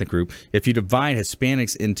single ethnic group. If you divide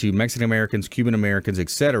Hispanics into Mexican Americans, Cuban Americans,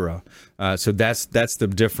 etc., so that's the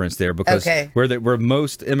difference there, because where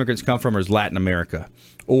most immigrants come from is Latin America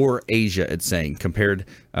or Asia. It's saying compared.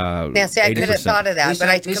 Yeah, see, I could have thought of that, but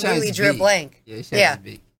I completely drew a blank. Yeah.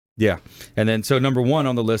 Yeah, and then so number one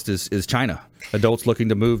on the list is China. Adults looking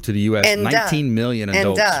to move to the U.S. And 19 million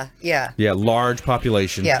adults. Yeah, large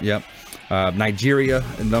population. Yeah. Yep. Nigeria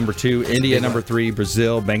number two, India number three,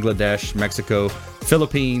 Brazil, Bangladesh, Mexico,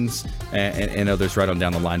 Philippines, and others right on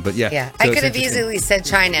down the line. But yeah, so I could have easily said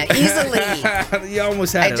China. Easily. You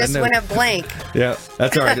almost had it. I just went a blank. Yeah,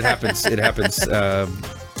 that's all right. It happens. It happens.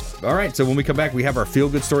 All right, so when we come back, we have our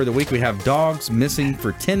feel-good story of the week. We have dogs missing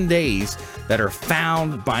for 10 days that are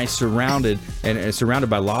found by surrounded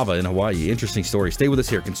by lava in Hawaii. Interesting story. Stay with us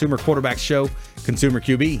here. Consumer Quarterback Show,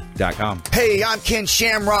 ConsumerQB.com. Hey, I'm Ken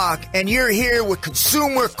Shamrock, and you're here with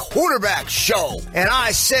Consumer Quarterback Show. And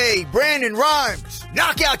I say, Brandon Rhymes,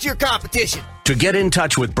 knock out your competition. To get in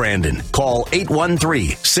touch with Brandon, call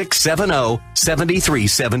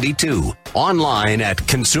 813-670-7372. Online at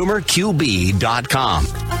ConsumerQB.com.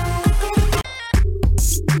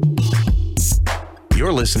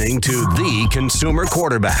 You're listening to the Consumer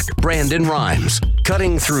Quarterback, Brandon Rhymes,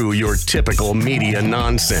 cutting through your typical media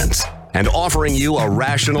nonsense and offering you a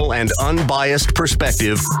rational and unbiased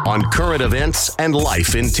perspective on current events and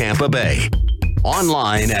life in Tampa Bay.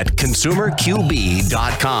 Online at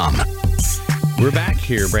ConsumerQB.com. We're back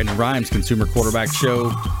here, Brandon Rhymes, Consumer Quarterback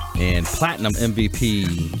Show, and Platinum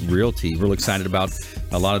MVP Realty. Real excited about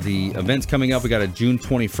a lot of the events coming up. We got a June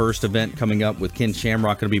 21st event coming up with Ken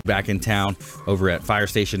Shamrock, going to be back in town over at Fire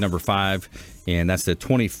Station number 5, and that's the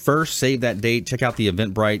 21st. Save that date. Check out the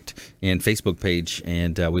Eventbrite and Facebook page,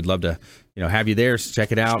 and we'd love to have you there.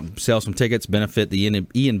 Check it out, sell some tickets, benefit the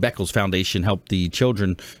Ian Beckles Foundation, help the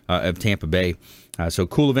children of Tampa Bay. So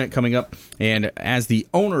cool event coming up. And as the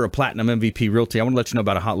owner of Platinum MVP Realty, I want to let you know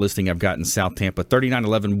about a hot listing I've got in South Tampa,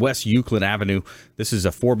 3911 West Euclid Avenue. This is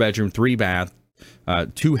a 4-bedroom, 3-bath,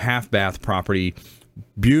 2 half-bath property,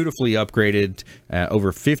 beautifully upgraded,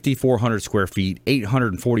 over 5,400 square feet,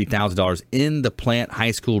 $840,000 in the Plant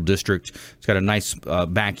High School district. It's got a nice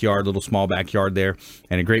backyard, little small backyard there,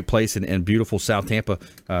 and a great place in beautiful South Tampa.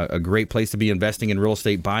 A great place to be investing in real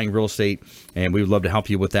estate, buying real estate, and we would love to help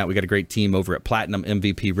you with that. We got a great team over at Platinum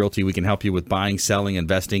MVP Realty. We can help you with buying, selling,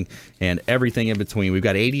 investing, and everything in between. We've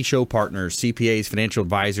got 80 show partners, CPAs, financial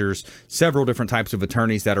advisors, several different types of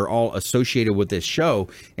attorneys that are all associated with this show,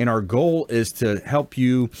 and our goal is to help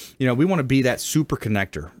you. We want to be that super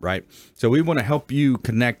connector, right? So we want to help you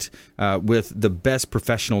connect with the best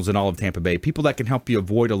professionals in all of Tampa Bay, people that can help you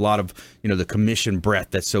avoid a lot of, the commission breath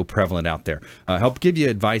that's so prevalent out there. Help give you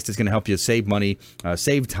advice that's going to help you save money,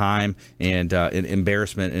 save time, and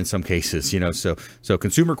embarrassment in some cases, So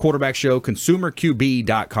Consumer Quarterback Show,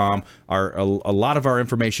 ConsumerQB.com. A lot of our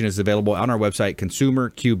information is available on our website,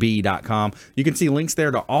 ConsumerQB.com. You can see links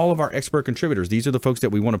there to all of our expert contributors. These are the folks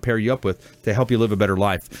that we want to pair you up with to help you live a better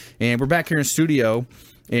life. And we're back here in studio,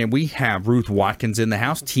 and we have Ruth Watkins in the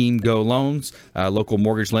house, Team Go Loans, local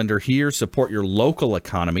mortgage lender here. Support your local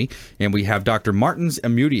economy. And we have Dr. Martins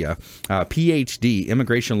Amudia, PhD,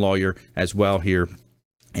 immigration lawyer as well here,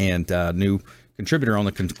 and new contributor on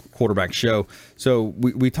the Quarterback Show. So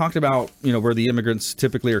we talked about, where the immigrants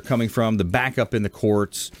typically are coming from, the backup in the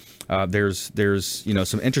courts. There's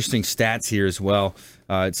some interesting stats here as well.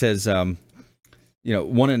 It says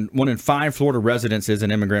 1 in 5 Florida residents is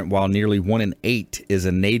an immigrant, while nearly 1 in 8 is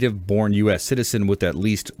a native-born U.S. citizen with at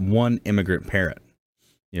least one immigrant parent.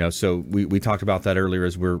 So we talked about that earlier,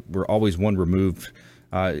 as we're always one removed.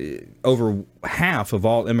 Over half of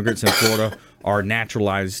all immigrants in Florida are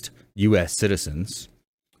naturalized U.S. citizens.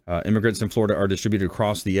 Immigrants in Florida are distributed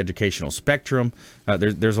across the educational spectrum.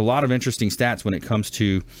 There's a lot of interesting stats when it comes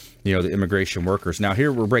to, the immigration workers. Now,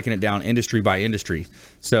 here we're breaking it down industry by industry.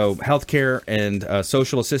 So healthcare and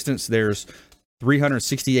social assistance, there's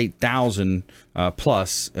 368,000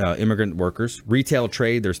 plus immigrant workers. Retail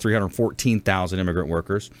trade, there's 314,000 immigrant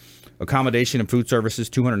workers. Accommodation and food services,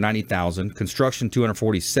 290,000. Construction,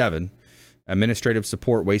 247. Administrative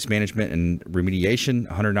support, waste management, and remediation,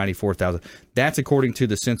 194,000. That's according to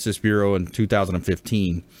the Census Bureau in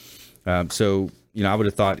 2015. So, I would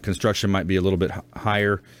have thought construction might be a little bit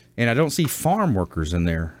higher. And I don't see farm workers in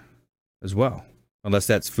there as well, unless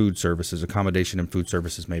that's food services, accommodation and food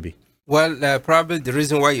services maybe. Well, probably the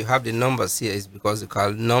reason why you have the numbers here is because they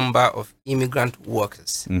call number of immigrant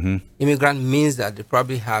workers. Mm-hmm. Immigrant means that they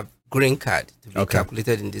probably have green card to be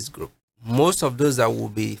calculated in this group. Most of those that will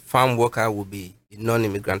be farm worker will be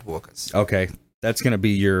non-immigrant workers. Okay. That's going to be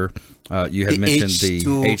your, you had mentioned the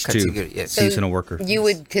H2 category, yes. seasonal worker. You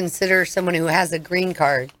would consider someone who has a green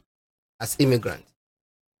card as immigrant.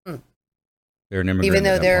 They're an immigrant. Even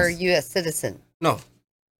though they're a U.S. citizen. No.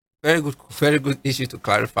 Very good issue to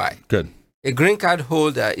clarify. Good. A green card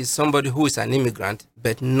holder is somebody who is an immigrant,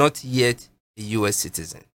 but not yet a U.S.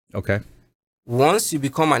 citizen. Okay. Once you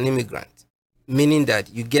become an immigrant, meaning that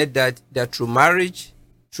you get that through marriage,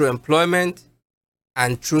 through employment,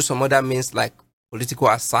 and through some other means like political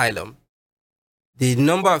asylum, the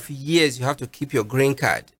number of years you have to keep your green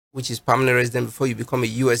card, which is permanent resident, before you become a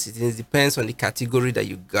U.S. citizen, depends on the category that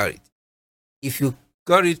you got it. If you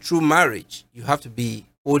got it through marriage, you have to be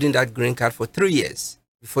holding that green card for 3 years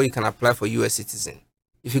before you can apply for U.S. citizen.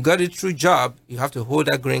 If you got it through job, you have to hold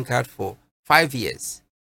that green card for 5 years.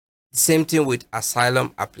 Same thing with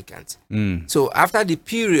asylum applicants. So after the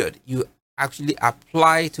period, you actually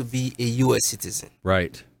apply to be a U.S. citizen.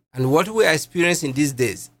 Right. And what we are experiencing these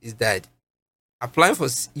days is that applying for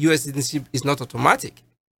U.S. citizenship is not automatic.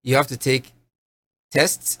 You have to take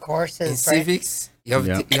tests, courses, in civics. You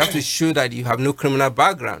have to show that you have no criminal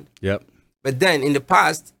background. Yep. But then in the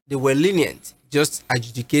past, they were lenient, just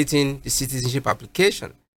adjudicating the citizenship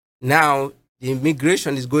application. Now, the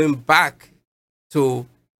immigration is going back to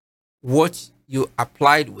what you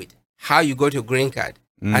applied with, how you got your green card.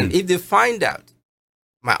 And if they find out,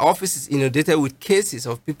 my office is inundated with cases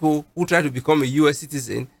of people who try to become a U.S.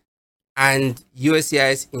 citizen and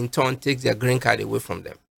USCIS in turn takes their green card away from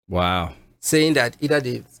them. Wow. Saying that either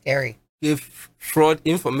they scary give fraud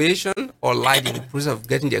information or lied in the process of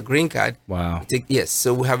getting their green card. Wow. Yes.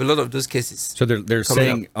 So we have a lot of those cases. So they're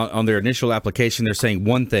saying on their initial application, they're saying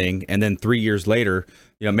one thing, and then 3 years later,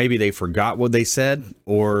 maybe they forgot what they said,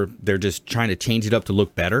 or they're just trying to change it up to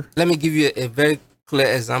look better. Let me give you a very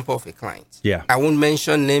clear example of a client. Yeah. I won't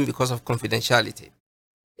mention name because of confidentiality.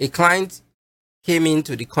 A client came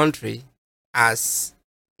into the country as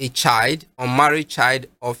a child, unmarried child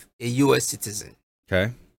of a U.S. citizen.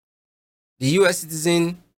 Okay. The U.S.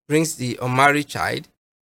 citizen brings the unmarried child,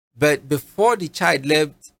 but before the child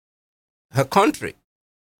left her country,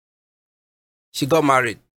 she got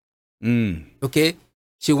married. Okay?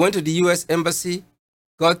 She went to the U.S. embassy,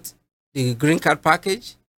 got the green card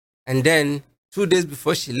package, and then 2 days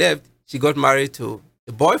before she left, she got married to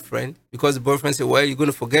the boyfriend because the boyfriend said, well, you're going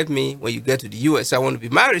to forget me when you get to the U.S., so I want to be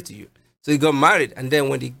married to you. So he got married, and then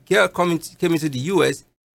when the girl came into the U.S.,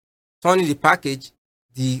 turning the package,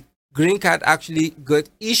 the green card actually got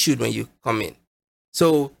issued when you come in.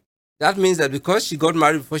 So that means that because she got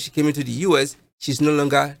married before she came into the U.S., she's no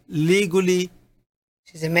longer legally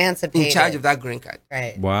she's emancipated in charge of that green card.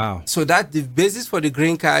 Right. Wow. So that the basis for the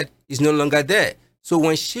green card is no longer there. So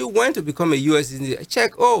when she went to become a U.S. citizen,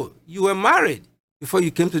 check, you were married before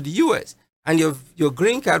you came to the U.S. and your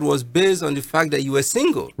green card was based on the fact that you were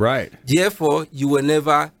single. Right. Therefore, you were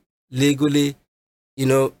never legally,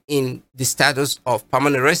 in the status of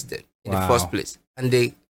permanent resident in the first place. And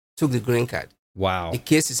they took the green card. Wow. The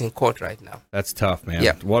case is in court right now. That's tough, man.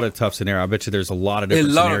 Yeah. What a tough scenario. I bet you there's a lot of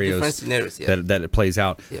different scenarios yeah. that it plays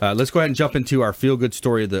out. Yeah. Let's go ahead and jump into our feel-good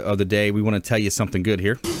story of the day. We want to tell you something good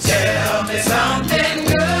here. Tell me something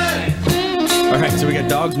good. All right, so we got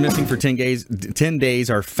dogs missing for 10 days. 10 days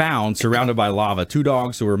are found surrounded by lava. 2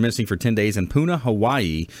 dogs who were missing for 10 days in Puna,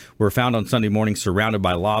 Hawaii, were found on Sunday morning surrounded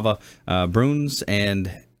by lava. Bruins and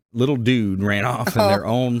little dude ran off in their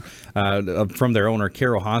own from their owner,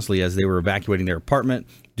 Carol Hosley, as they were evacuating their apartment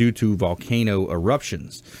due to volcano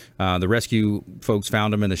eruptions. The rescue folks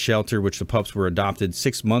found him in the shelter, which the pups were adopted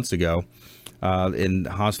 6 months ago. In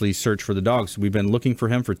Hosley's search for the dogs. We've been looking for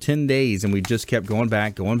him for 10 days, and we just kept going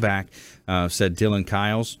back, said Dylan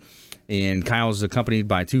Kiles. And Kiles, accompanied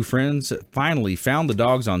by 2 friends, finally found the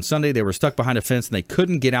dogs on Sunday. They were stuck behind a fence, and they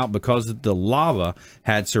couldn't get out because the lava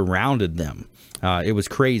had surrounded them. It was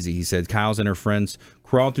crazy, he said. Kiles and her friends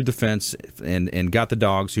crawled through the fence and got the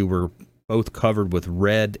dogs, who were both covered with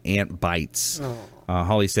red ant bites.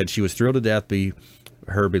 Holly said she was thrilled to death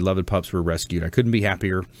her beloved pups were rescued. I couldn't be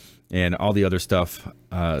happier. And all the other stuff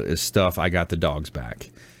is stuff. I got the dogs back.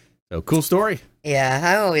 So cool story. Yeah,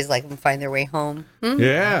 I always like them find their way home.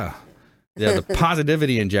 Yeah. Yeah, the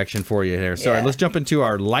positivity injection for you here. Sorry, let's jump into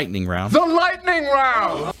our lightning round. The lightning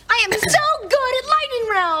round! I am so good at lightning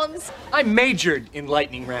rounds! I majored in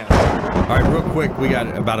lightning rounds. All right, real quick, we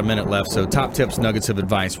got about a minute left. So top tips, nuggets of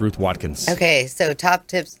advice, Ruth Watkins. Okay, so top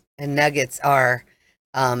tips and nuggets are,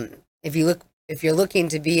 if you're looking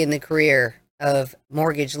to be in the career of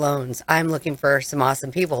mortgage loans, I'm looking for some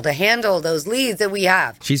awesome people to handle those leads that we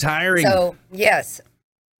have. She's hiring. So, yes.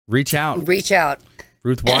 Reach out.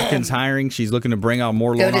 Ruth Watkins hiring. She's looking to bring on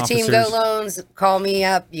more loan officers. Go to Team Go Loans. Call me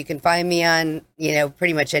up. You can find me on,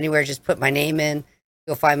 pretty much anywhere. Just put my name in.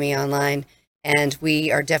 You'll find me online. And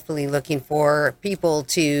we are definitely looking for people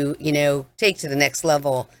to, take to the next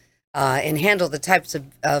level and handle the types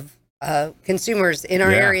of consumers in our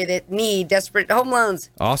area that need desperate home loans.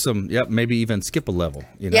 Awesome. Yep. Maybe even skip a level.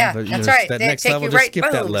 Yeah, that's right. That next level, just skip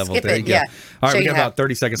that level. There you go. Yeah. All right, we got about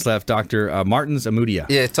 30 seconds left. Dr. Martins Amudia.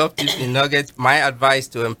 Yeah, top tips in nuggets. My advice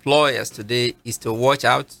to employers today is to watch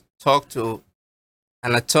out, talk to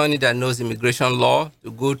an attorney that knows immigration law, to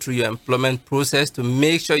go through your employment process, to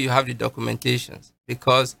make sure you have the documentations,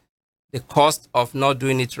 because the cost of not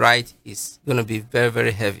doing it right is going to be very,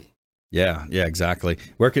 very heavy. Yeah, exactly.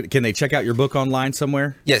 Where can they check out your book online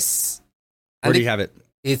somewhere? Yes. Where do you have it?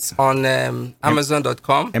 It's on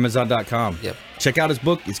Amazon.com. Amazon.com. Yep. Check out his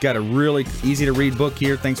book. He's got a really easy to read book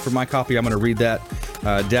here. Thanks for my copy. I'm going to read that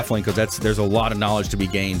definitely, because there's a lot of knowledge to be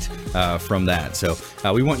gained from that. So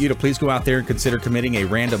we want you to please go out there and consider committing a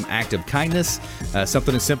random act of kindness.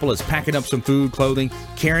 Something as simple as packing up some food, clothing,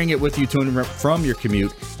 carrying it with you to and from your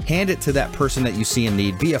commute. Hand it to that person that you see in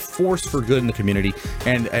need. Be a force for good in the community.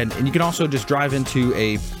 And you can also just drive into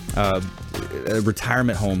a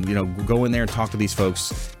retirement home. Go in there and talk to these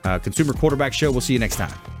folks. Consumer Quarterback Show. We'll see you next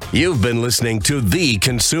time. You've been listening to the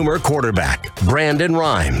Consumer Quarterback, Brandon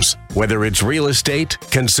Rhymes. Whether it's real estate,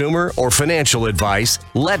 consumer, or financial advice,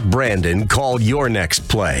 let Brandon call your next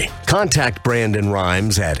play. Contact Brandon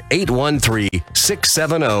Rhymes at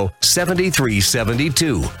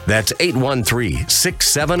 813-670-7372. That's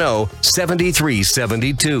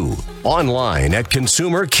 813-670-7372. Online at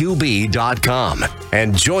consumerqb.com.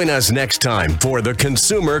 And join us next time for the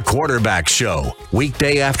Consumer Quarterback Show,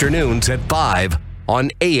 weekday afternoons at 5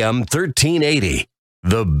 on AM 1380.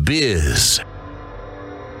 The Biz.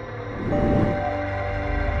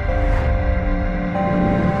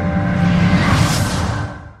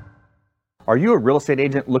 Are you a real estate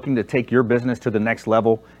agent looking to take your business to the next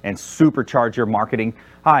level and supercharge your marketing?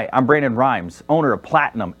 Hi, I'm Brandon Rhymes, owner of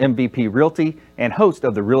Platinum MVP Realty and host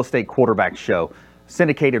of the Real Estate Quarterback Show,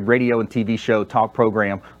 syndicated radio and TV show talk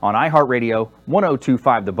program on iHeartRadio,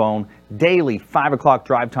 1025 The Bone, daily 5 o'clock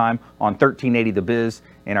drive time on 1380 The Biz,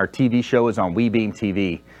 and our TV show is on WeBeam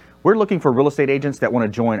TV. We're looking for real estate agents that want to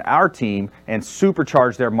join our team and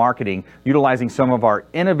supercharge their marketing utilizing some of our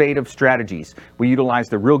innovative strategies. We utilize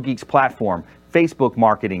the Real Geeks platform, Facebook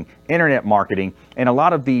marketing, internet marketing, and a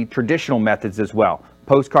lot of the traditional methods as well.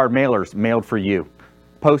 Postcard mailers mailed for you,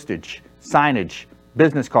 postage, signage,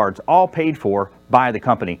 business cards, all paid for by the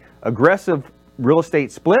company. Aggressive real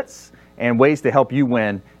estate splits and ways to help you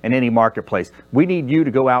win in any marketplace. We need you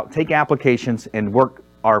to go out, take applications, and work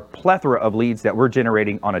our plethora of leads that we're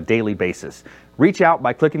generating on a daily basis. Reach out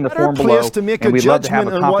by clicking the form below, and we'd love to have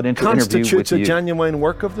a confidential interview with you. A genuine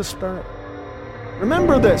work of the Spirit.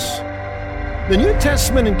 Remember this. The New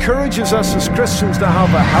Testament encourages us as Christians to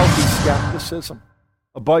have a healthy skepticism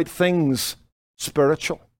about things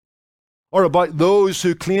spiritual, or about those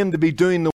who claim to be doing the